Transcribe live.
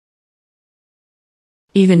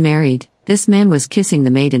Even married, this man was kissing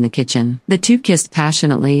the maid in the kitchen. The two kissed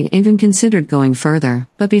passionately and even considered going further.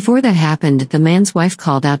 But before that happened, the man's wife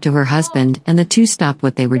called out to her husband and the two stopped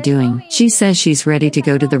what they were doing. She says she's ready to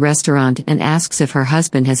go to the restaurant and asks if her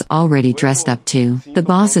husband has already dressed up too. The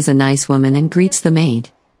boss is a nice woman and greets the maid.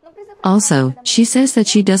 Also, she says that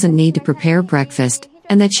she doesn't need to prepare breakfast,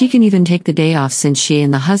 and that she can even take the day off since she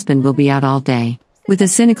and the husband will be out all day. With a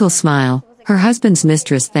cynical smile, her husband's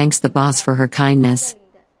mistress thanks the boss for her kindness.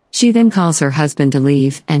 She then calls her husband to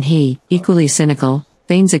leave, and he, equally cynical,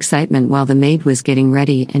 feigns excitement while the maid was getting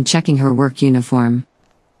ready and checking her work uniform.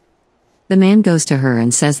 The man goes to her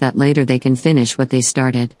and says that later they can finish what they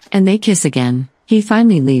started, and they kiss again. He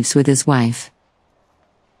finally leaves with his wife.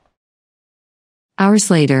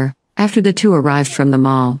 Hours later, after the two arrived from the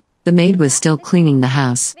mall, the maid was still cleaning the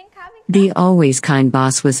house. The always kind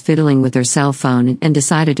boss was fiddling with her cell phone and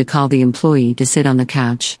decided to call the employee to sit on the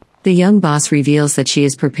couch. The young boss reveals that she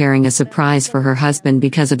is preparing a surprise for her husband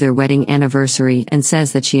because of their wedding anniversary and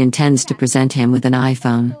says that she intends to present him with an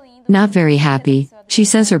iPhone. Not very happy, she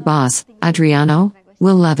says her boss, Adriano,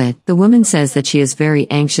 will love it. The woman says that she is very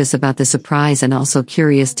anxious about the surprise and also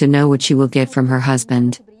curious to know what she will get from her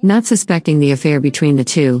husband. Not suspecting the affair between the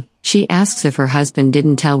two, she asks if her husband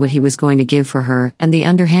didn't tell what he was going to give for her, and the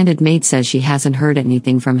underhanded maid says she hasn't heard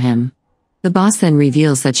anything from him. The boss then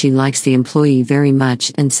reveals that she likes the employee very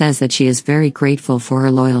much and says that she is very grateful for her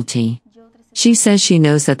loyalty. She says she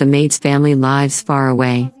knows that the maid's family lives far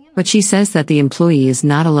away, but she says that the employee is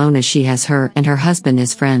not alone as she has her and her husband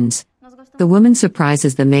as friends. The woman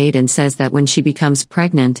surprises the maid and says that when she becomes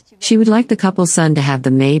pregnant, she would like the couple's son to have the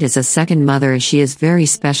maid as a second mother as she is very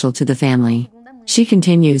special to the family. She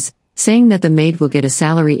continues, saying that the maid will get a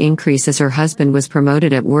salary increase as her husband was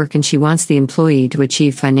promoted at work and she wants the employee to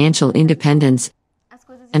achieve financial independence,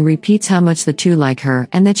 and repeats how much the two like her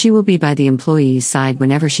and that she will be by the employee's side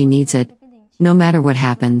whenever she needs it, no matter what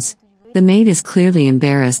happens. The maid is clearly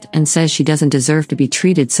embarrassed and says she doesn't deserve to be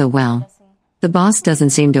treated so well. The boss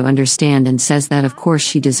doesn't seem to understand and says that of course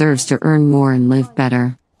she deserves to earn more and live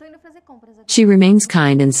better. She remains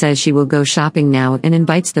kind and says she will go shopping now and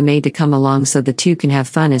invites the maid to come along so the two can have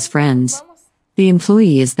fun as friends. The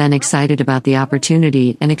employee is then excited about the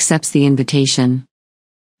opportunity and accepts the invitation.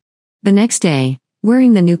 The next day,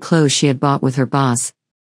 wearing the new clothes she had bought with her boss,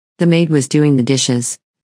 the maid was doing the dishes.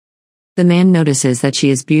 The man notices that she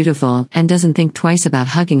is beautiful and doesn't think twice about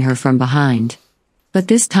hugging her from behind. But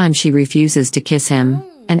this time she refuses to kiss him,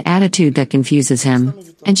 an attitude that confuses him,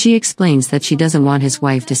 and she explains that she doesn't want his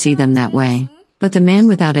wife to see them that way. But the man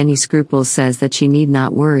without any scruples says that she need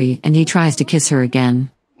not worry and he tries to kiss her again.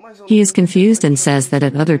 He is confused and says that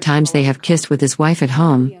at other times they have kissed with his wife at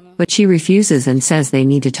home, but she refuses and says they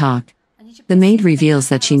need to talk. The maid reveals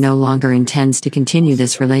that she no longer intends to continue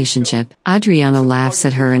this relationship. Adriano laughs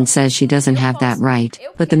at her and says she doesn't have that right,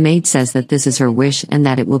 but the maid says that this is her wish and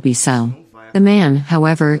that it will be so. The man,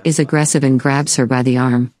 however, is aggressive and grabs her by the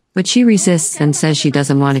arm, but she resists and says she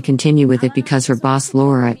doesn't want to continue with it because her boss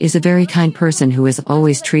Laura is a very kind person who has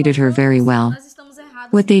always treated her very well.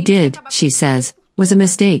 What they did, she says, was a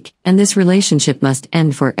mistake, and this relationship must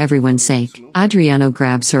end for everyone's sake. Adriano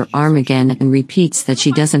grabs her arm again and repeats that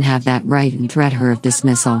she doesn't have that right and threat her of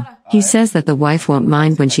dismissal. He says that the wife won't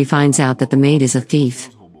mind when she finds out that the maid is a thief.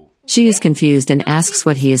 She is confused and asks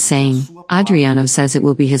what he is saying. Adriano says it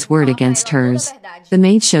will be his word against hers. The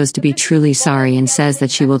maid shows to be truly sorry and says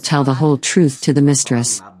that she will tell the whole truth to the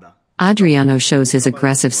mistress. Adriano shows his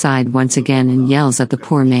aggressive side once again and yells at the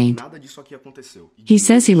poor maid. He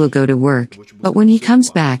says he will go to work, but when he comes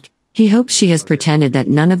back, he hopes she has pretended that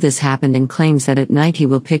none of this happened and claims that at night he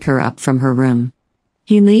will pick her up from her room.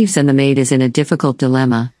 He leaves and the maid is in a difficult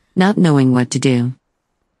dilemma, not knowing what to do.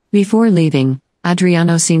 Before leaving,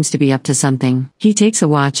 Adriano seems to be up to something. He takes a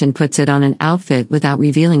watch and puts it on an outfit without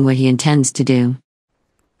revealing what he intends to do.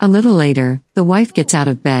 A little later, the wife gets out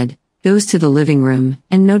of bed, goes to the living room,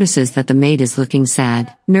 and notices that the maid is looking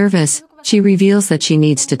sad. Nervous, she reveals that she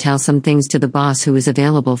needs to tell some things to the boss who is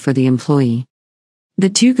available for the employee. The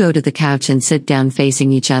two go to the couch and sit down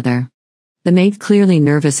facing each other. The maid, clearly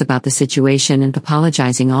nervous about the situation and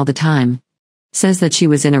apologizing all the time, says that she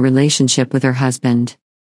was in a relationship with her husband.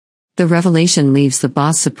 The revelation leaves the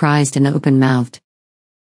boss surprised and open-mouthed.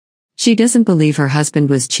 She doesn't believe her husband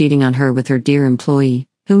was cheating on her with her dear employee,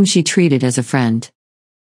 whom she treated as a friend.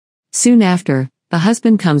 Soon after, the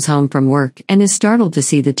husband comes home from work and is startled to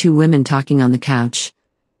see the two women talking on the couch.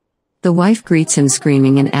 The wife greets him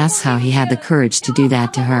screaming and asks how he had the courage to do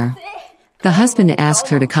that to her. The husband asks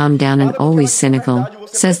her to calm down and, always cynical,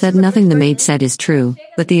 says that nothing the maid said is true,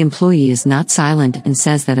 but the employee is not silent and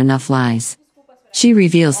says that enough lies. She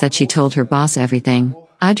reveals that she told her boss everything.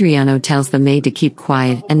 Adriano tells the maid to keep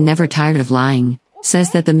quiet and never tired of lying,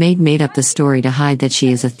 says that the maid made up the story to hide that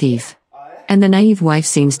she is a thief. And the naive wife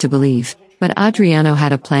seems to believe, but Adriano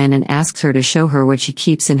had a plan and asks her to show her what she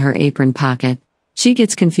keeps in her apron pocket. She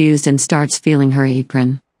gets confused and starts feeling her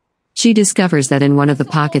apron. She discovers that in one of the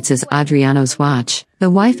pockets is Adriano's watch. The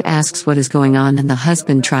wife asks what is going on and the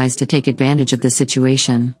husband tries to take advantage of the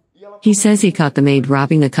situation. He says he caught the maid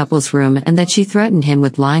robbing the couple's room and that she threatened him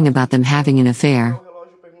with lying about them having an affair.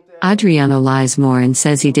 Adriano lies more and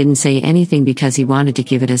says he didn't say anything because he wanted to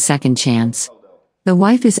give it a second chance. The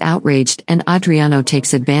wife is outraged and Adriano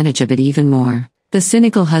takes advantage of it even more. The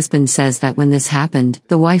cynical husband says that when this happened,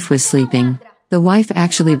 the wife was sleeping. The wife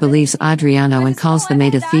actually believes Adriano and calls the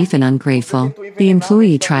maid a thief and ungrateful. The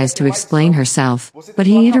employee tries to explain herself, but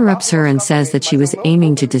he interrupts her and says that she was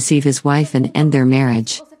aiming to deceive his wife and end their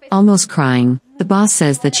marriage. Almost crying, the boss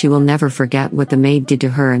says that she will never forget what the maid did to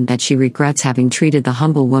her and that she regrets having treated the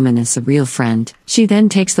humble woman as a real friend. She then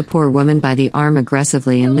takes the poor woman by the arm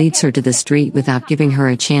aggressively and leads her to the street without giving her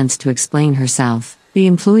a chance to explain herself. The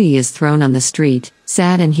employee is thrown on the street,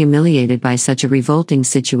 sad and humiliated by such a revolting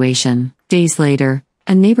situation. Days later,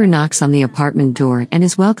 a neighbor knocks on the apartment door and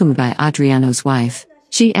is welcomed by Adriano's wife.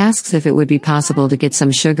 She asks if it would be possible to get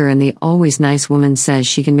some sugar and the always nice woman says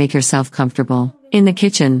she can make herself comfortable. In the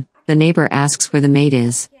kitchen, the neighbor asks where the maid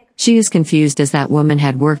is. She is confused as that woman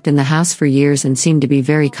had worked in the house for years and seemed to be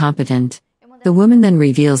very competent. The woman then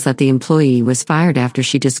reveals that the employee was fired after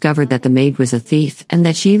she discovered that the maid was a thief and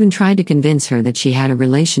that she even tried to convince her that she had a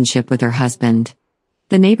relationship with her husband.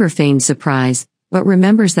 The neighbor feigns surprise, but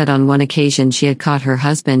remembers that on one occasion she had caught her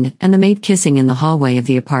husband and the maid kissing in the hallway of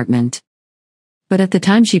the apartment. But at the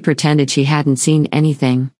time she pretended she hadn't seen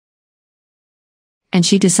anything. And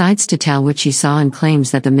she decides to tell what she saw and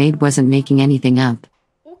claims that the maid wasn't making anything up.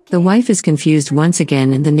 The wife is confused once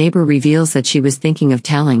again and the neighbor reveals that she was thinking of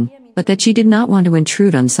telling, but that she did not want to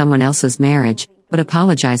intrude on someone else's marriage, but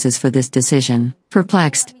apologizes for this decision.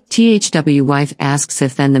 Perplexed, THW wife asks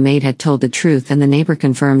if then the maid had told the truth and the neighbor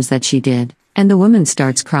confirms that she did. And the woman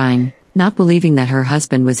starts crying, not believing that her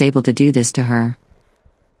husband was able to do this to her.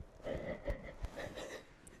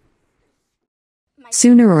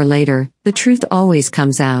 Sooner or later, the truth always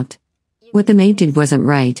comes out. What the maid did wasn't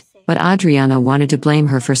right, but Adriano wanted to blame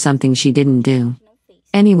her for something she didn't do.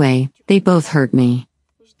 Anyway, they both hurt me.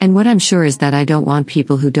 And what I'm sure is that I don't want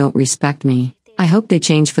people who don't respect me. I hope they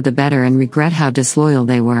change for the better and regret how disloyal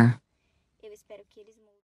they were.